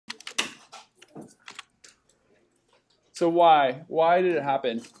So why? Why did it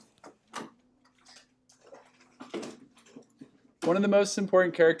happen? One of the most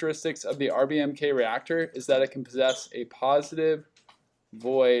important characteristics of the RBMK reactor is that it can possess a positive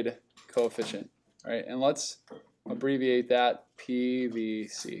void coefficient. All right, and let's abbreviate that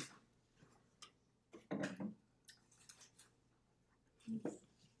PVC.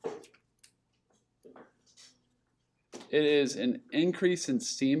 It is an increase in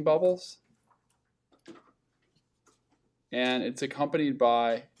steam bubbles, and it's accompanied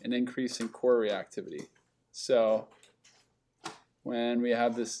by an increase in core reactivity. So when we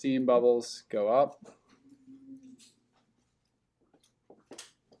have the steam bubbles go up,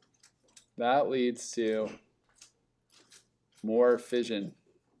 that leads to more fission.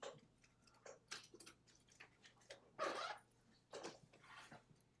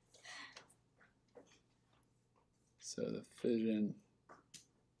 So the fission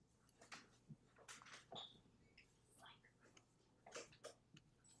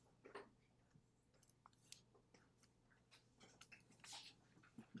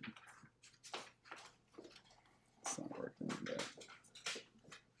it's not working yet.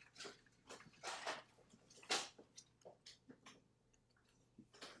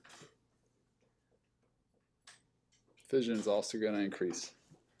 Fission is also going to increase.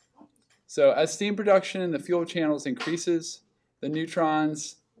 So as steam production in the fuel channels increases, the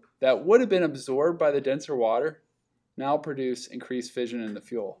neutrons that would have been absorbed by the denser water now produce increased fission in the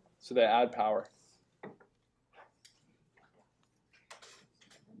fuel. So they add power.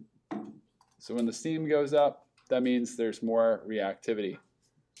 So when the steam goes up, that means there's more reactivity.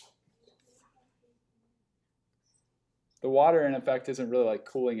 The water, in effect, isn't really like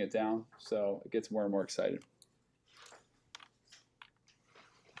cooling it down, so it gets more and more excited.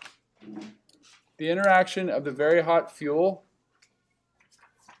 The interaction of the very hot fuel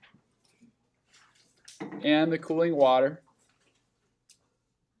and the cooling water,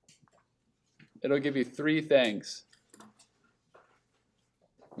 it'll give you three things.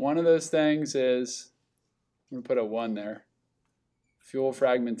 One of those things is, I'm going to put a 1 there, fuel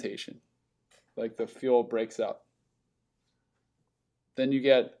fragmentation, like the fuel breaks up. Then you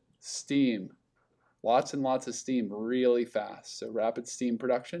get steam, lots and lots of steam really fast, so rapid steam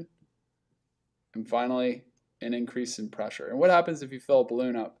production. And finally, an increase in pressure. And what happens if you fill a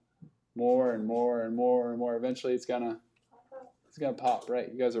balloon up more and more and more and more? Eventually it's gonna pop,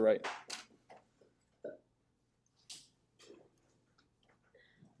 right? You guys are right.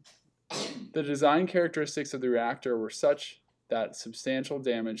 The design characteristics of the reactor were such that substantial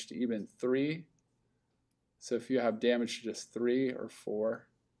damage to even 3, so if you have damage to just 3 or 4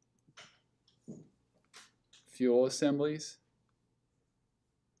 fuel assemblies,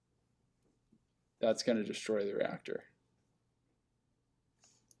 that's going to destroy the reactor.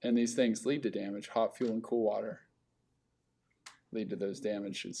 And these things lead to damage. Hot fuel and cool water lead to those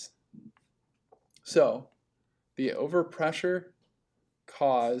damages. So the overpressure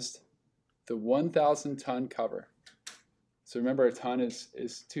caused the 1,000 ton cover. So remember, a ton is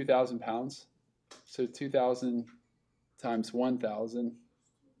 2,000 pounds. So 2,000 times 1,000,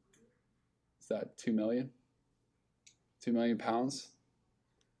 is that 2 million? 2 million pounds.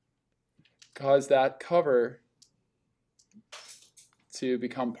 Caused that cover to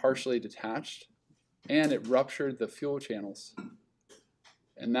become partially detached, and it ruptured the fuel channels.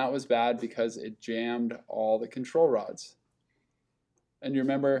 And that was bad because it jammed all the control rods. And you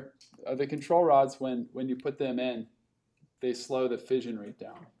remember, the control rods, when you put them in, they slow the fission rate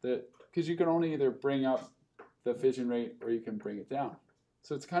down. Because you can only either bring up the fission rate or you can bring it down.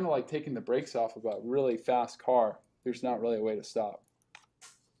 So it's kind of like taking the brakes off of a really fast car. There's not really a way to stop.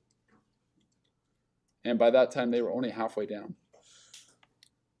 And by that time, they were only halfway down.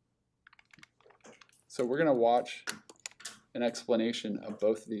 So we're going to watch an explanation of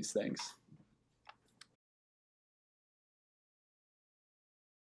both of these things.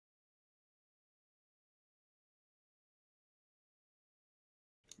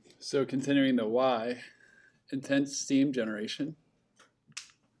 So continuing the why, intense steam generation.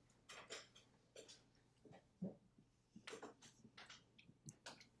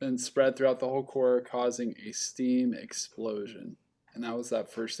 Then spread throughout the whole core, causing a steam explosion. And that was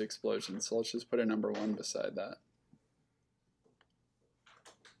that first explosion. So let's just put a number 1 beside that.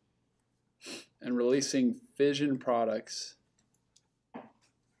 And releasing fission products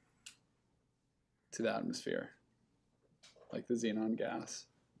to the atmosphere, like the xenon gas.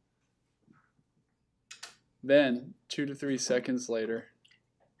 Then, 2 to 3 seconds later,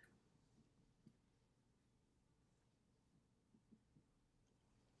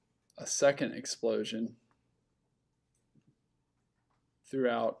 a second explosion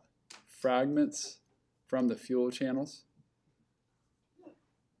throughout fragments from the fuel channels.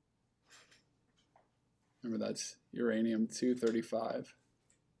 Remember, that's uranium-235.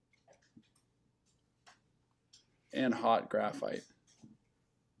 And hot graphite.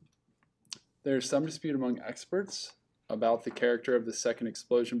 There's some dispute among experts about the character of the second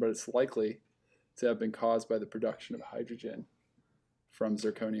explosion, but it's likely to have been caused by the production of hydrogen from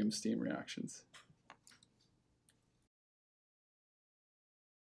zirconium steam reactions.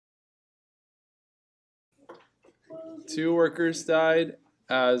 Two workers died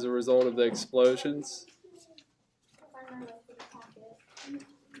as a result of the explosions.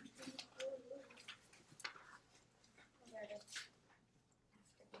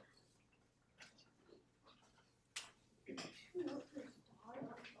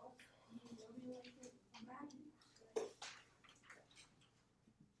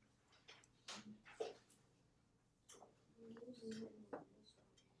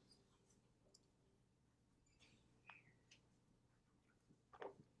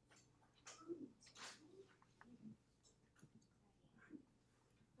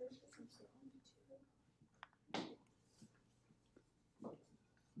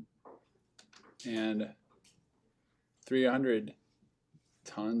 And 300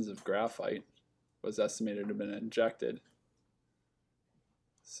 tons of graphite was estimated to have been injected.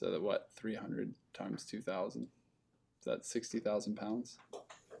 So that what, 300 times 2,000? Is that 60,000 pounds?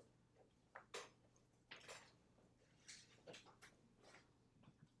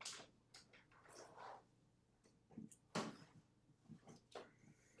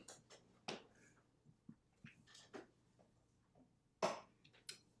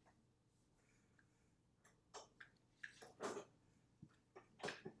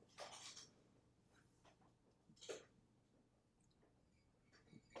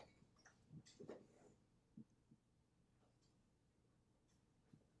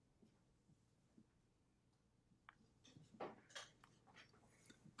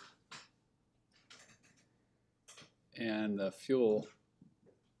 And the fuel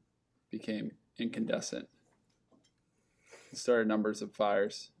became incandescent. It started a number of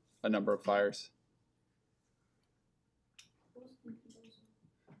fires.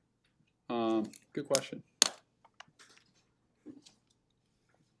 Good question.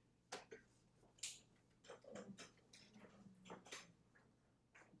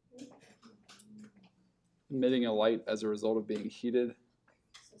 Emitting a light as a result of being heated.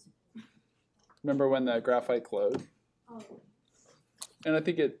 Remember when the graphite glowed? And I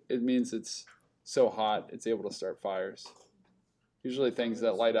think it means it's so hot it's able to start fires. Usually things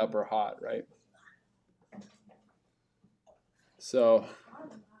that light up are hot, right? So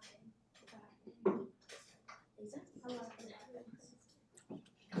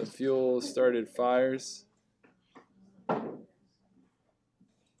the fuel started fires.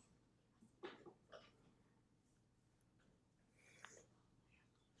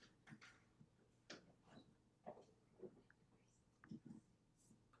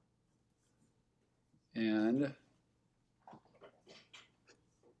 And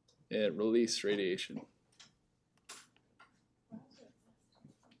it released radiation.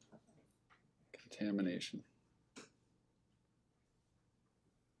 Contamination.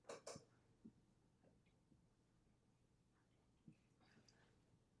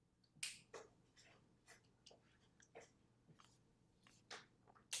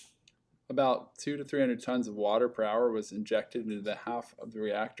 About 200 to 300 tons of water per hour was injected into the half of the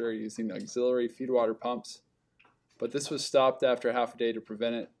reactor using the auxiliary feedwater pumps, but this was stopped after half a day to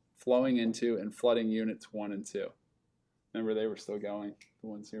prevent it flowing into and flooding units 1 and 2. Remember, they were still going, the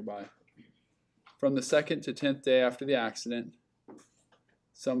ones nearby. From the 2nd to 10th day after the accident,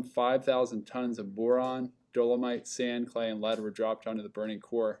 some 5,000 tons of boron, dolomite, sand, clay, and lead were dropped onto the burning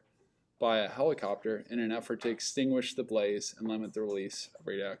core by a helicopter in an effort to extinguish the blaze and limit the release of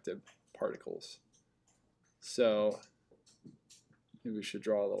radioactive particles. So maybe we should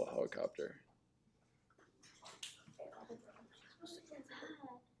draw a little helicopter.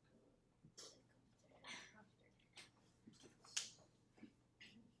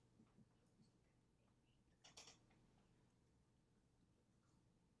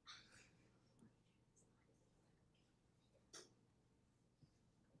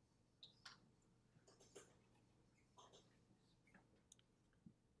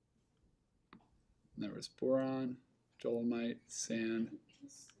 There was boron, dolomite, sand,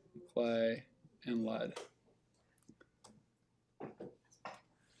 clay, and lead.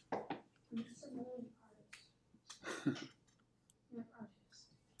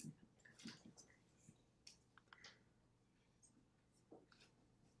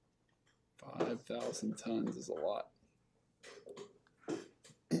 $5,000 tons is a lot.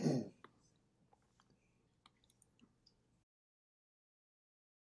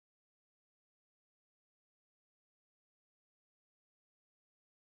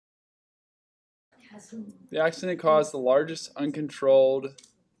 The accident caused the largest uncontrolled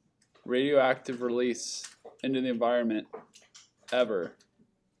radioactive release into the environment ever.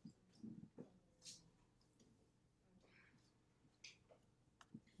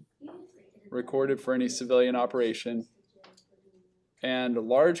 Recorded for any civilian operation, and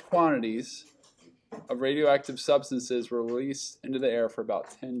large quantities of radioactive substances were released into the air for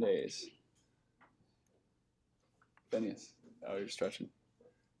about 10 days. Phineas, oh, you're stretching.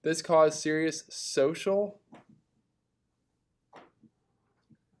 This caused serious social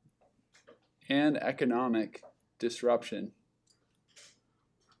and economic disruption.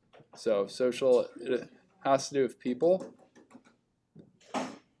 So social, it has to do with people.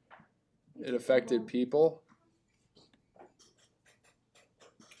 It affected people.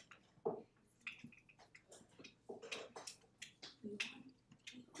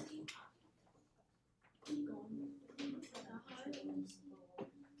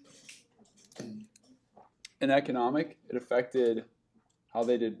 In economic, it affected how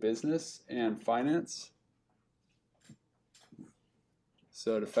they did business and finance.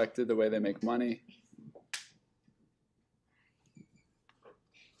 So it affected the way they make money.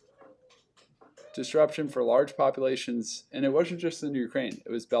 Disruption for large populations, and it wasn't just in Ukraine,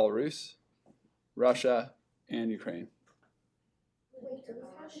 it was Belarus, Russia, and Ukraine.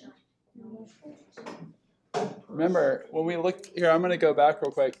 Remember, when we look here, I'm going to go back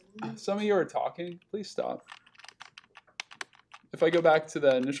real quick. Some of you are talking. Please stop. If I go back to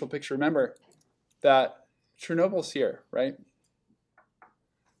the initial picture, remember that Chernobyl's here, right?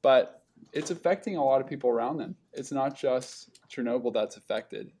 But it's affecting a lot of people around them. It's not just Chernobyl that's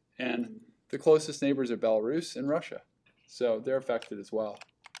affected. And the closest neighbors are Belarus and Russia. So they're affected as well.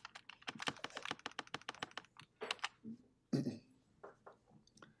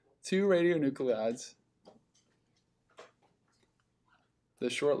 Two radionuclides, the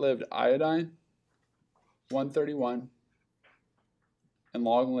short-lived iodine-131 and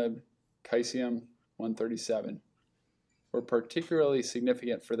long-lived caesium-137, were particularly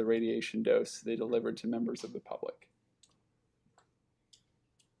significant for the radiation dose they delivered to members of the public.